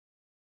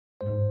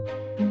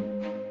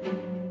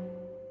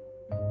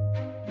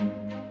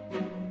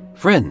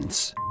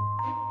Friends,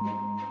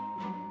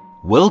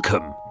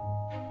 welcome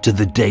to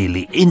the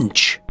Daily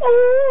Inch.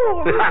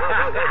 Oh,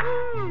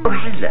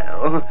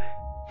 hello.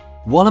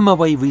 While I'm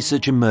away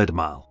researching Murder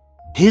Mile,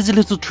 here's a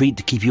little treat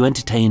to keep you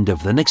entertained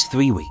over the next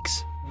 3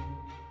 weeks.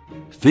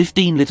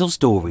 15 little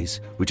stories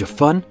which are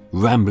fun,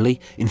 rambly,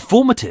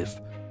 informative,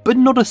 but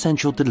not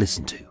essential to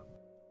listen to.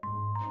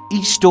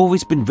 Each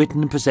story's been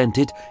written and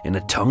presented in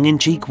a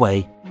tongue-in-cheek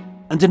way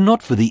and are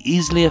not for the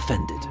easily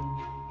offended.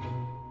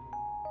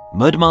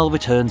 Murder Mile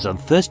returns on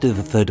Thursday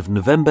the 3rd of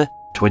November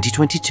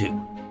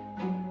 2022.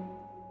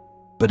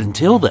 But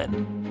until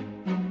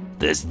then,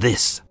 there's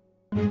this.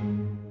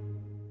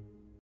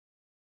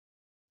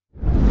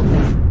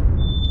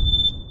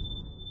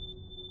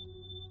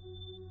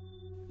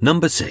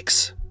 Number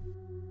 6.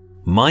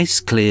 Mice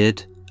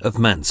cleared of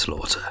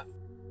manslaughter.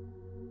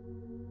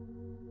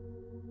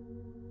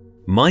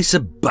 Mice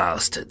are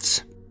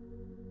bastards.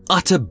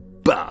 Utter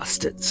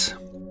bastards.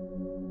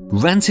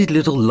 Rancid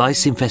little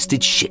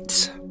lice-infested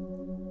shits.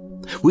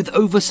 With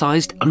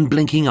oversized,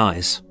 unblinking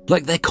eyes,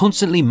 like they're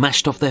constantly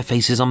mashed off their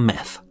faces on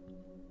meth.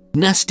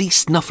 Nasty,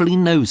 snuffly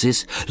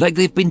noses, like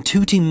they've been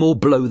tooting more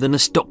blow than a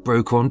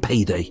stockbroker on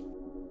payday.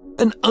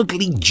 And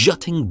ugly,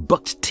 jutting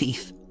bucked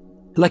teeth,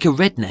 like a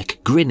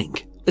redneck grinning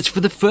as for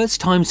the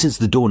first time since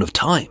the dawn of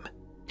time,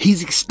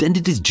 he's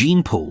extended his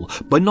gene pool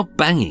by not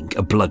banging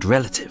a blood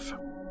relative.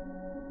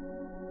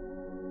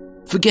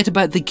 Forget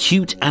about the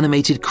cute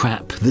animated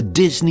crap that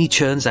Disney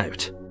churns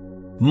out.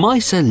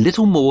 Mice are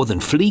little more than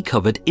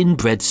flea-covered,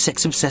 inbred,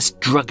 sex-obsessed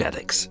drug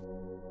addicts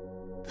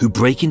who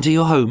break into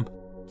your home,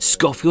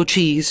 scoff your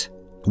cheese,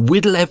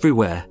 whittle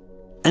everywhere,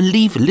 and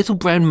leave little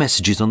brown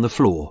messages on the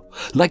floor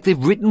like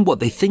they've written what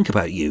they think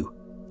about you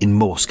in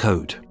Morse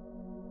code.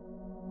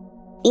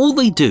 All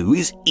they do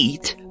is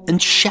eat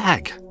and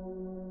shag,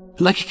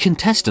 like a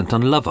contestant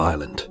on Love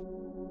Island,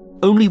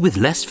 only with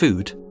less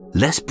food,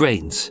 less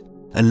brains,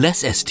 and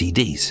less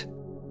STDs.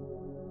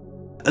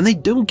 And they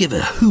don't give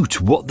a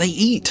hoot what they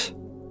eat,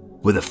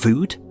 whether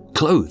food,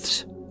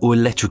 clothes, or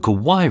electrical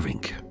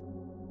wiring.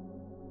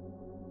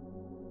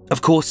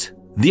 Of course,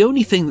 the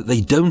only thing that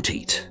they don't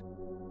eat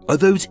are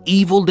those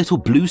evil little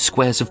blue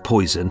squares of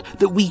poison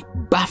that we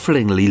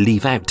bafflingly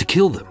leave out to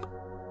kill them,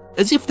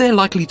 as if they're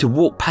likely to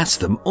walk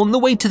past them on the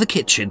way to the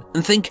kitchen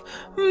and think,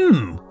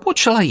 what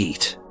shall I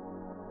eat?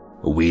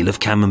 A wheel of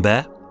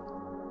camembert?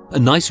 A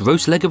nice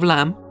roast leg of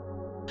lamb?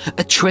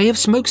 A tray of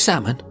smoked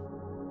salmon?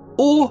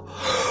 Or,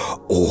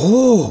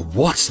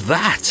 what's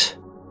that?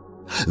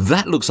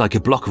 That looks like a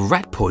block of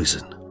rat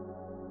poison,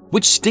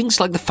 which stinks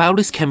like the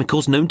foulest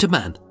chemicals known to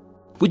man,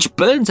 which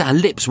burns our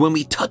lips when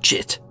we touch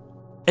it,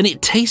 and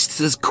it tastes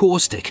as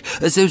caustic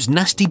as those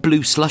nasty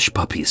blue slush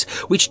puppies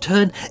which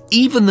turn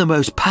even the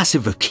most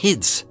passive of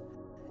kids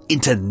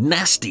into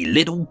nasty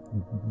little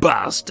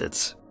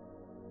bastards.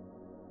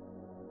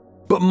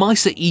 But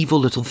mice are evil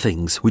little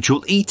things which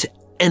will eat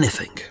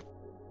anything.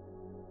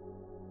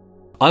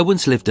 I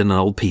once lived in an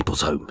old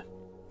people's home.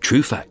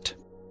 True fact.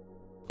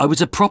 I was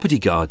a property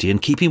guardian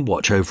keeping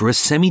watch over a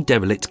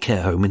semi-derelict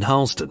care home in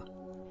Harlesden.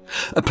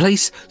 A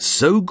place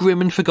so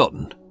grim and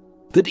forgotten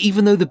that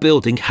even though the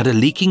building had a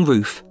leaking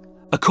roof,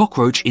 a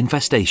cockroach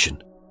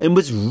infestation, and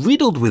was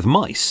riddled with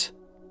mice,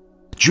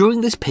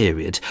 during this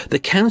period the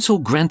council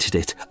granted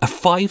it a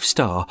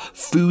 5-star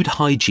food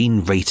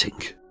hygiene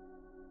rating.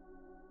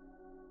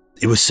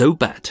 It was so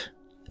bad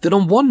that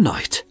on one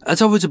night,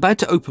 as I was about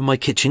to open my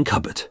kitchen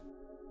cupboard,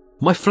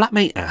 my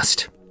flatmate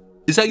asked,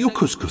 "Is that your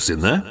couscous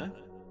in there?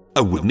 I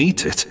wouldn't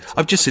eat it.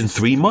 I've just seen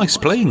 3 mice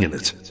playing in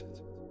it."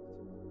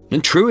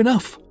 And true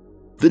enough,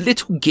 the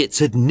little gits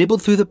had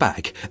nibbled through the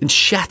bag and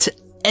shat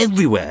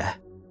everywhere,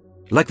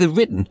 like they'd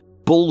written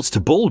balls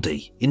to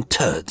baldy in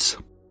turds.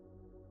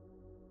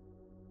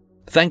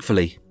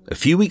 Thankfully, a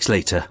few weeks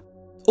later,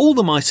 all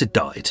the mice had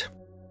died.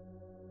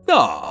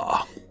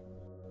 Ah!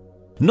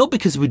 Not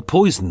because we'd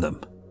poisoned them,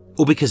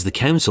 or because the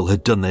council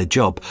had done their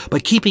job by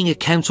keeping a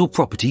council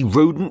property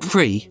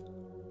rodent-free,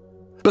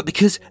 but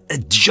because a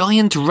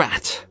giant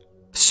rat,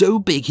 so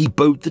big he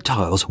bowed the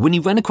tiles when he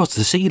ran across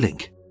the ceiling,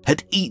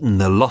 had eaten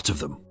the lot of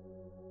them.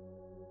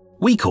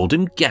 We called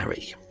him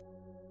Gary.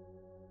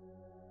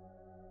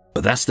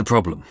 But that's the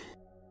problem.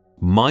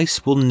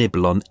 Mice will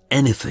nibble on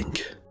anything.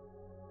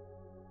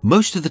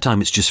 Most of the time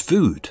it's just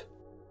food,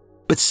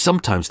 but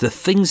sometimes the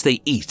things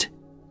they eat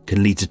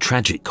can lead to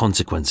tragic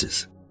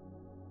consequences.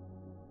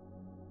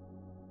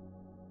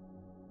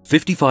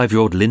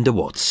 55-year-old Linda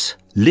Watts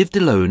lived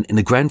alone in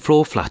a ground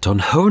floor flat on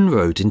Herne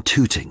Road in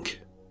Tooting.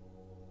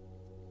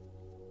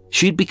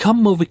 She had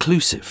become more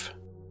reclusive,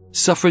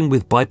 suffering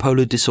with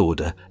bipolar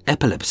disorder,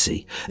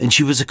 epilepsy, and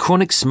she was a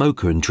chronic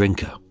smoker and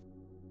drinker.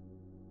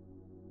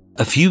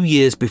 A few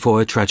years before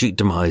her tragic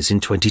demise in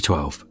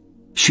 2012,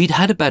 she'd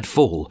had a bad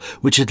fall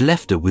which had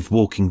left her with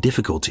walking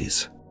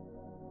difficulties.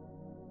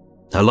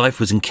 Her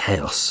life was in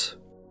chaos.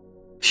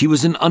 She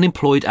was an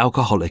unemployed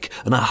alcoholic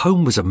and her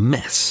home was a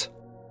mess.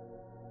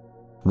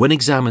 When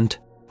examined,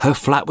 her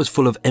flat was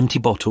full of empty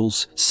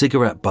bottles,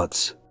 cigarette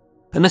butts,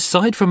 and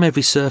aside from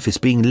every surface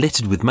being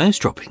littered with mouse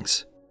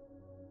droppings,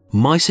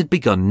 mice had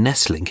begun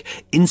nestling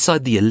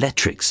inside the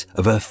electrics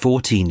of her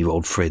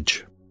 14-year-old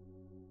fridge.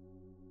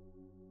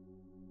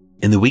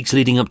 In the weeks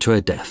leading up to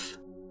her death,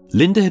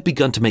 Linda had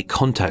begun to make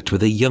contact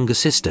with her younger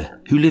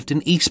sister who lived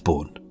in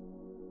Eastbourne.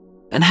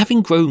 And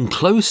having grown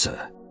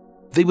closer,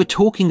 they were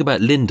talking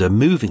about Linda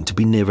moving to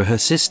be nearer her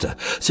sister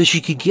so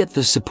she could get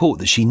the support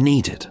that she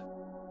needed.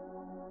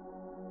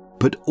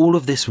 But all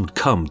of this would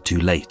come too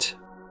late.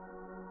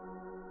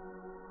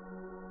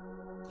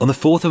 On the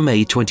 4th of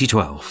May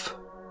 2012,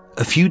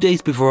 a few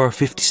days before her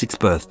 56th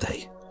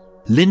birthday,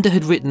 Linda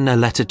had written a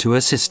letter to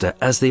her sister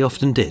as they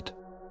often did,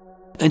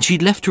 and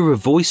she'd left her a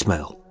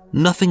voicemail,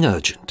 nothing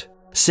urgent,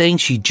 saying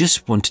she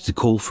just wanted to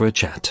call for a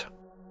chat.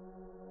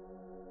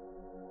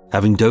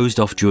 Having dozed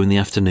off during the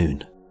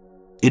afternoon,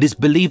 it is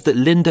believed that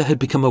Linda had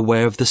become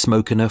aware of the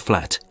smoke in her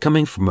flat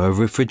coming from her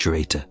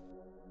refrigerator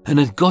and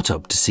had got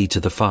up to see to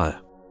the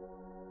fire.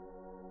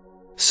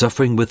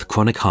 Suffering with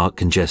chronic heart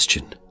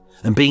congestion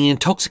and being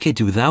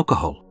intoxicated with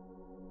alcohol,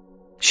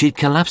 she had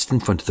collapsed in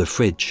front of the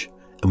fridge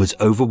and was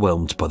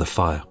overwhelmed by the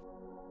fire.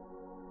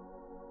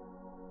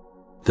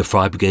 The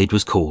fire brigade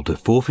was called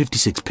at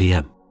 4:56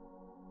 p.m,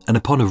 and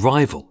upon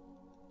arrival,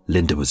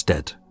 Linda was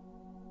dead,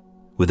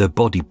 with her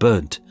body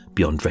burnt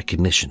beyond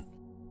recognition.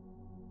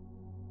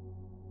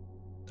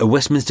 At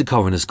Westminster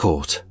Coroner's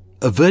Court,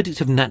 a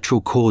verdict of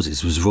natural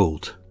causes was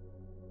ruled.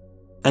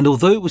 And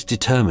although it was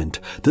determined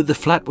that the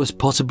flat was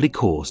possibly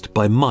caused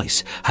by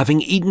mice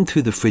having eaten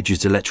through the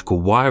fridge's electrical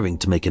wiring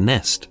to make a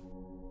nest,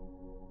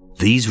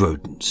 these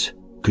rodents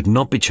could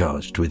not be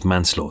charged with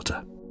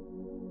manslaughter.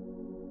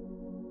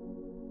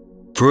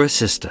 For her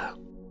sister,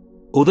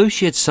 although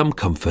she had some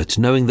comfort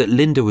knowing that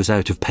Linda was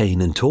out of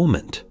pain and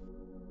torment,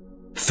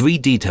 3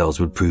 details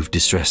would prove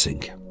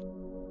distressing.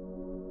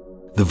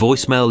 The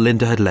voicemail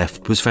Linda had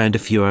left was found a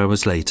few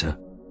hours later.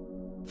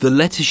 The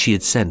letters she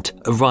had sent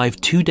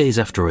arrived 2 days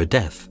after her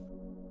death.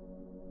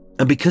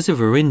 And because of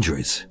her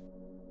injuries,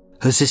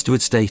 her sister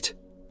would state,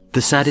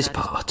 "The saddest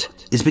part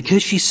is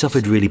because she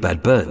suffered really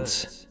bad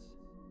burns.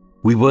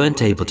 We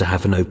weren't able to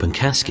have an open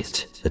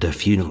casket at her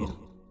funeral,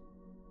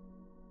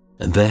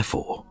 and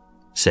therefore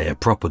say a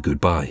proper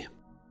goodbye."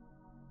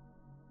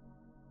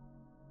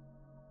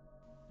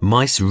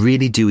 Mice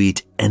really do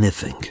eat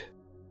anything.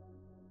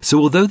 So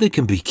although they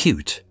can be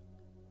cute,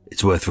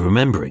 it's worth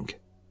remembering,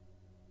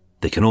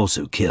 they can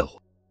also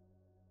kill.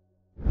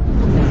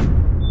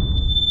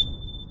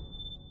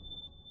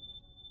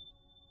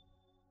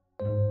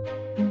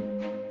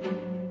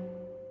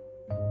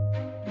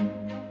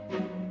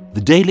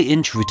 The Daily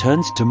Inch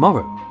returns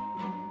tomorrow.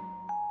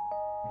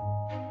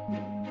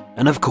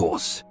 And of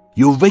course,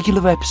 your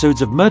regular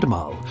episodes of Murder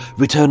Mile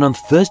return on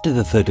Thursday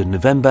the 3rd of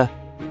November,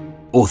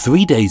 or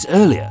 3 days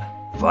earlier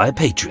via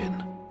Patreon.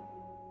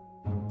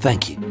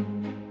 Thank you.